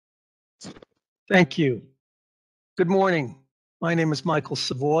Thank you. Good morning. My name is Michael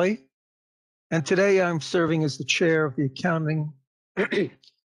Savoy, and today I'm serving as the chair of the accounting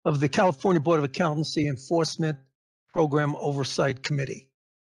of the California Board of Accountancy Enforcement Program Oversight Committee.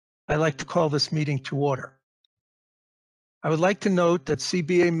 I'd like to call this meeting to order. I would like to note that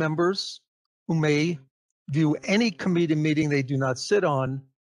CBA members who may view any committee meeting they do not sit on,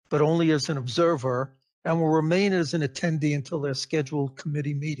 but only as an observer, and will remain as an attendee until their scheduled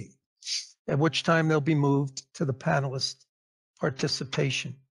committee meeting, at which time they'll be moved to the panelist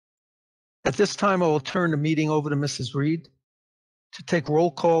participation. At this time, I will turn the meeting over to Mrs. Reed to take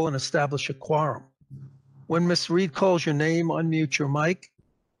roll call and establish a quorum. When Ms. Reed calls your name, unmute your mic,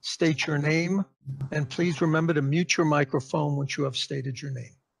 state your name, and please remember to mute your microphone once you have stated your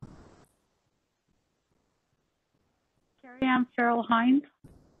name. Carrie Ann Farrell Hines.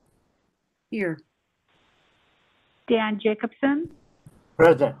 Here. Dan Jacobson.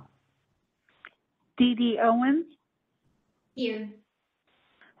 Present. Dee Dee Owens. Here.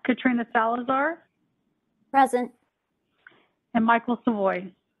 Katrina Salazar. Present. And Michael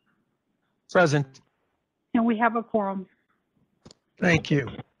Savoy. Present. And we have a quorum. Thank you.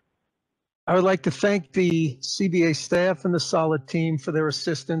 I would like to thank the CBA staff and the Solid team for their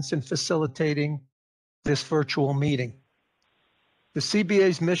assistance in facilitating this virtual meeting. The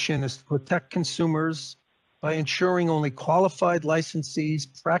CBA's mission is to protect consumers by ensuring only qualified licensees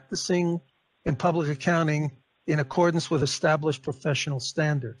practicing in public accounting in accordance with established professional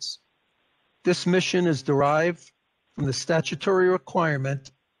standards. This mission is derived from the statutory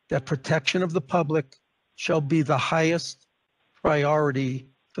requirement that protection of the public shall be the highest priority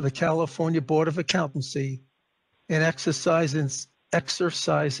for the California Board of Accountancy in exercising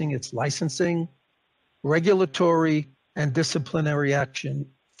its licensing, regulatory, and disciplinary action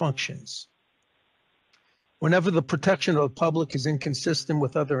functions. Whenever the protection of the public is inconsistent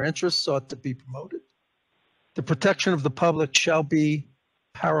with other interests sought to be promoted, the protection of the public shall be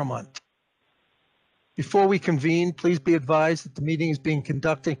paramount. Before we convene, please be advised that the meeting is being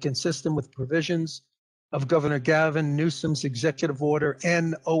conducted consistent with provisions of Governor Gavin Newsom's Executive Order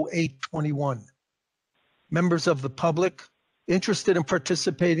N-0821. Members of the public interested in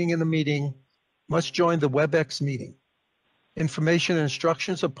participating in the meeting must join the WebEx meeting. Information and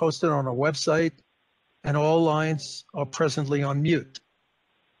instructions are posted on our website, and all lines are presently on mute.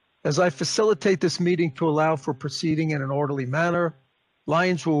 As I facilitate this meeting to allow for proceeding in an orderly manner,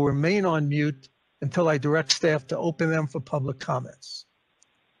 lines will remain on mute until I direct staff to open them for public comments.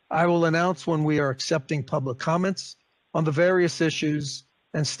 I will announce when we are accepting public comments on the various issues,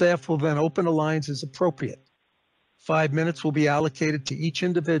 and staff will then open the lines as appropriate. 5 minutes will be allocated to each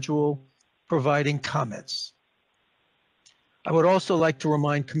individual providing comments. I would also like to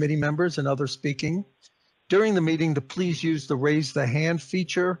remind committee members and others speaking during the meeting to please use the raise the hand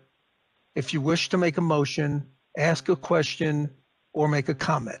feature if you wish to make a motion, ask a question, or make a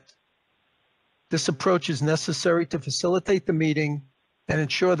comment. This approach is necessary to facilitate the meeting and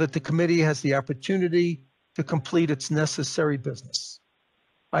ensure that the committee has the opportunity to complete its necessary business.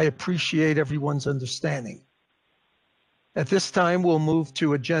 I appreciate everyone's understanding. At this time, we'll move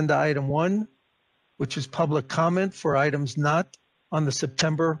to agenda item 1, which is public comment for items not on the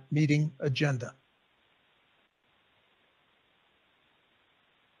September meeting agenda.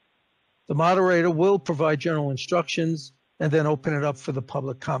 The moderator will provide general instructions and then open it up for the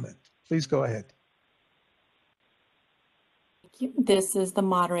public comment. Please go ahead. Thank you. This is the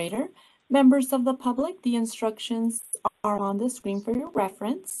moderator. Members of the public, the instructions are on the screen for your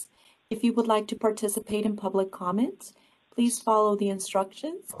reference. If you would like to participate in public comment, please follow the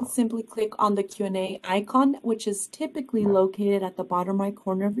instructions. Simply click on the Q&A icon, which is typically located at the bottom right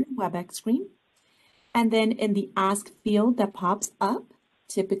corner of your WebEx screen. And then in the Ask field that pops up,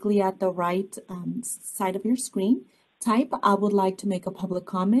 typically at the right side of your screen, type "I would like to make a public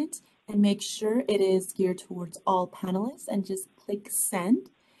comment," and make sure it is geared towards all panelists, and just click send.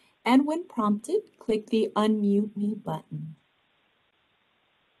 And when prompted, click the unmute me button.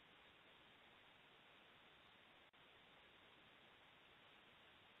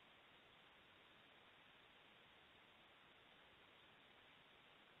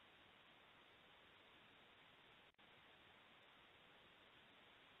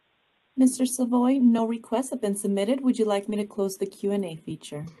 Mr. Savoy, no requests have been submitted. Would you like me to close the Q&A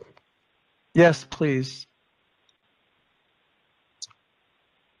feature? Yes, please.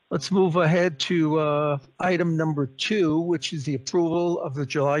 Let's move ahead to item number 2, which is the approval of the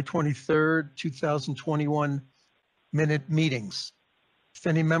July 23rd, 2021 minute meetings. If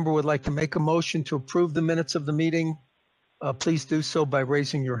any member would like to make a motion to approve the minutes of the meeting, please do so by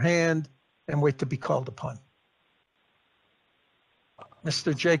raising your hand and wait to be called upon.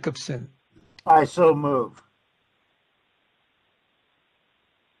 Mr. Jacobson, I so move.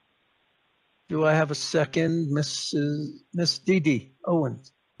 do I have a second? Miss Dee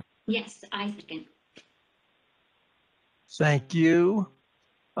Owens? Yes, I second. Thank you.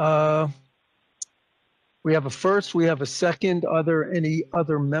 We have a first, we have a second. Are there any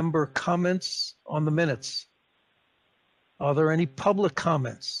other member comments on the minutes? Are there any public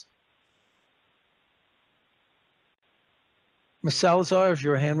comments? Ms. Salazar, is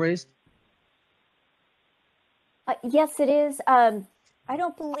your hand raised? Yes, it is. I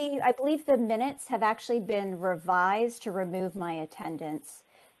believe the minutes have actually been revised to remove my attendance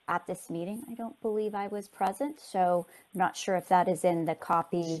at this meeting. I don't believe I was present, so I'm not sure if that is in the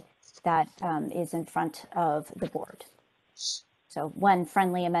copy that is in front of the board. So one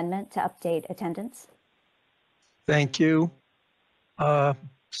friendly amendment to update attendance. Thank you.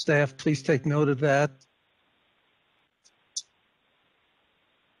 Staff, please take note of that.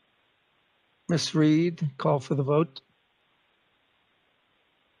 Ms. Reed, call for the vote.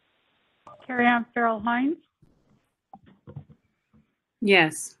 Carrie Ann Farrell Hines,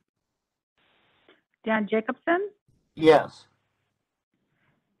 Yes. Dan Jacobson, Yes.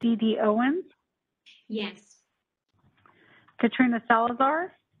 Dee Owens, Yes. Katrina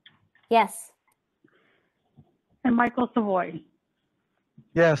Salazar, Yes. and Michael Savoy.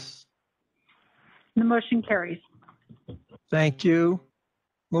 Yes, The motion carries. thank you.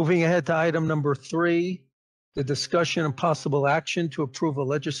 Moving ahead to item number 3, the discussion and possible action to approve a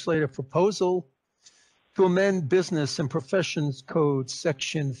legislative proposal to amend Business and Professions Code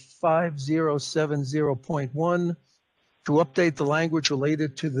Section 5070.1 to update the language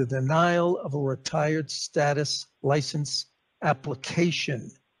related to the denial of a retired status license application.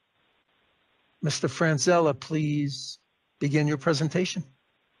 Mr. Franzella, please begin your presentation.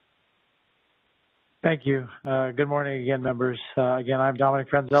 Thank you. Good morning again, members. Again, I'm Dominic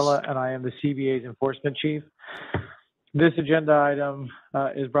Franzella, and I am the CBA's Enforcement Chief. This agenda item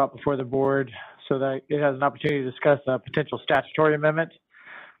is brought before the board so that it has an opportunity to discuss a potential statutory amendment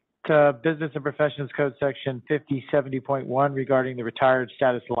to Business and Professions Code Section 5070.1 regarding the retired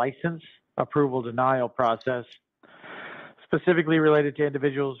status license approval denial process, specifically related to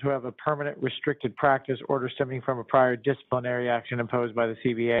individuals who have a permanent restricted practice order stemming from a prior disciplinary action imposed by the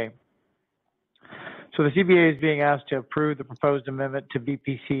CBA. So the CBA is being asked to approve the proposed amendment to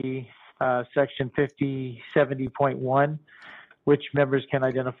BPC Section 5070.1, which members can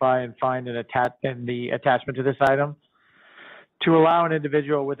identify and find in the attachment to this item, to allow an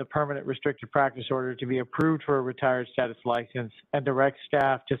individual with a permanent restricted practice order to be approved for a retired status license and direct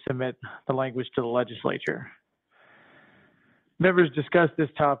staff to submit the language to the legislature. Members discussed this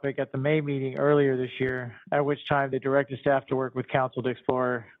topic at the May meeting earlier this year, at which time they directed staff to work with council to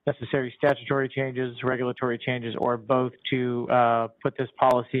explore necessary statutory changes, regulatory changes, or both to put this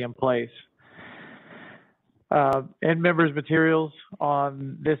policy in place. In members' materials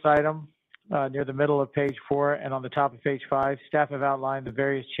on this item, near the middle of page 4 and on the top of page 5, staff have outlined the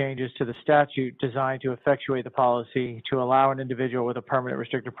various changes to the statute designed to effectuate the policy to allow an individual with a permanent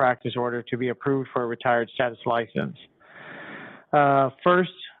restricted practice order to be approved for a retired status license. The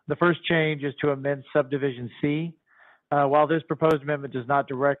first change is to amend subdivision C. While this proposed amendment does not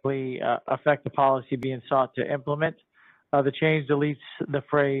directly affect the policy being sought to implement, the change deletes the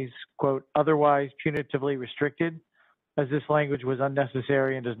phrase, quote, otherwise punitively restricted, as this language was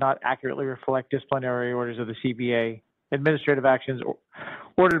unnecessary and does not accurately reflect disciplinary orders of the CBA. Administrative actions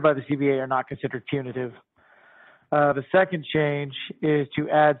ordered by the CBA are not considered punitive. The second change is to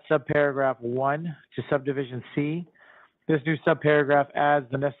add subparagraph 1 to subdivision C. This new subparagraph adds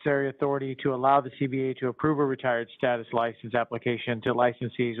the necessary authority to allow the CBA to approve a retired status license application to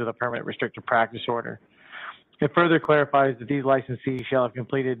licensees with a permanent restricted practice order. It further clarifies that these licensees shall have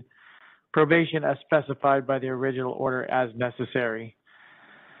completed probation as specified by the original order as necessary.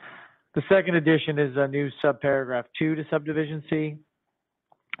 The second addition is a new subparagraph 2 to subdivision C.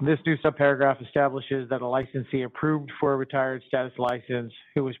 This new subparagraph establishes that a licensee approved for a retired status license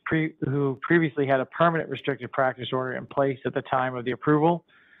who previously had a permanent restricted practice order in place at the time of the approval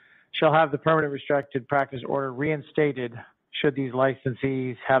shall have the permanent restricted practice order reinstated should these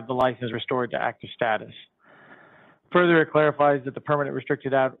licensees have the license restored to active status. Further, it clarifies that the permanent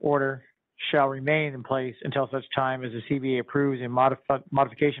restricted order shall remain in place until such time as the CBA approves a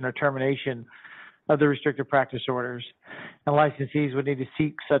modification or termination of the restricted practice orders, and licensees would need to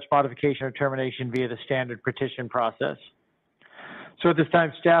seek such modification or termination via the standard petition process. So at this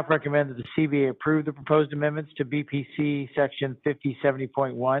time, staff recommend that the CBA approve the proposed amendments to BPC Section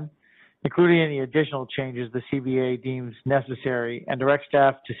 5070.1, including any additional changes the CBA deems necessary, and direct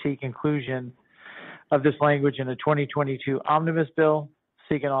staff to seek inclusion of this language in a 2022 omnibus bill,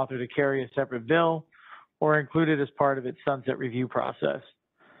 seek an author to carry a separate bill, or include it as part of its sunset review process.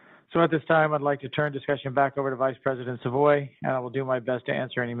 So at this time, I'd like to turn discussion back over to Vice President Savoy, and I will do my best to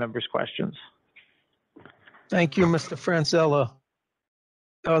answer any members' questions. Thank you, Mr. Franzella.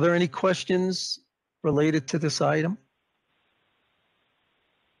 Are there any questions related to this item?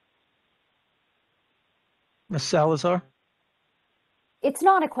 Ms. Salazar? It's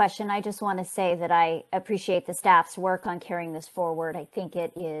not a question. I just want to say that I appreciate the staff's work on carrying this forward. I think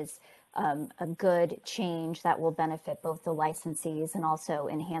it is a good change that will benefit both the licensees and also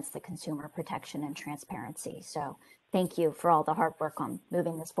enhance the consumer protection and transparency. So thank you for all the hard work on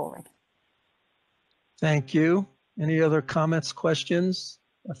moving this forward. Thank you. Any other comments, questions?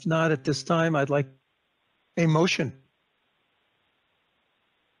 If not, at this time, I'd like a motion.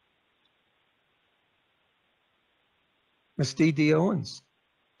 Ms. D.D. Owens.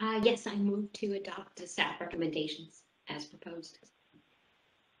 Yes, I move to adopt the staff recommendations as proposed.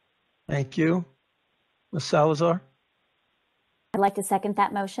 Thank you. Ms. Salazar. I'd like to second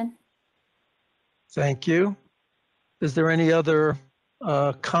that motion. Thank you. Is there any other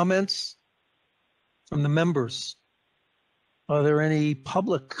comments from the members? Are there any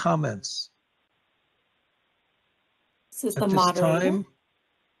public comments? This is the At this moderator. time?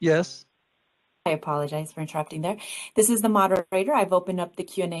 Yes. I apologize for interrupting there. This is the moderator. I've opened up the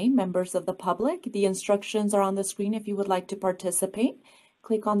Q&A. Members of the public, the instructions are on the screen if you would like to participate.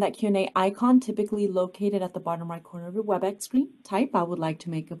 Click on that Q&A icon, typically located at the bottom right corner of your WebEx screen. Type, I would like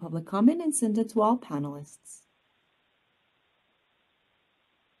to make a public comment, and send it to all panelists.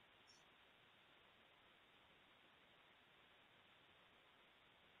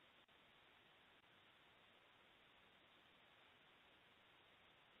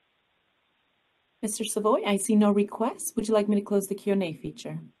 Mr. Savoy, I see no requests. Would you like me to close the Q&A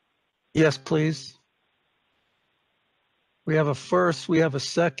feature? Yes, please. We have a first, we have a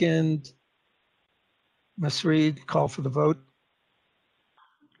second. Ms. Reed, call for the vote.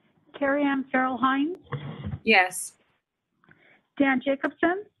 Carrie Ann Farrell Hines, Yes. Dan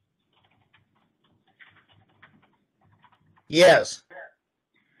Jacobson, Yes.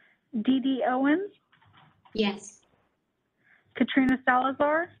 D.D. Owens, Yes. Katrina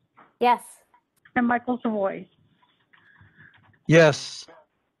Salazar, Yes. and Michael Savoy. Yes,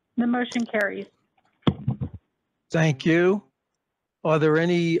 The motion carries. thank you. Are there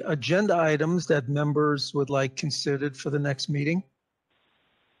any agenda items that members would like considered for the next meeting?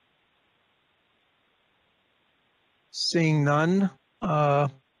 Seeing none,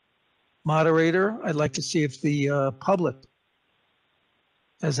 moderator, I'd like to see if the public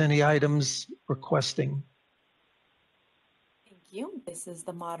has any items requesting. Thank you. This is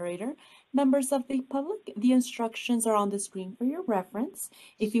the moderator. Members of the public, the instructions are on the screen for your reference.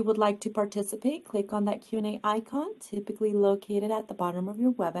 If you would like to participate, click on that Q&A icon, typically located at the bottom of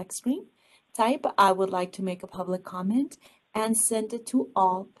your WebEx screen. Type, I would like to make a public comment, and send it to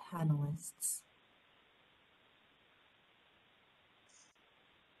all panelists.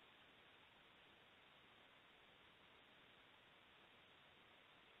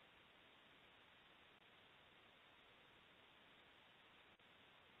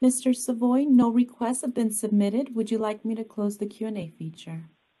 Mr. Savoy, no requests have been submitted. Would you like me to close the Q&A feature?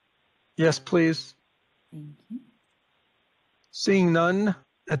 Yes, please. Thank you. Seeing none,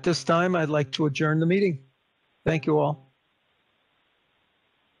 at this time, I'd like to adjourn the meeting. Thank you all.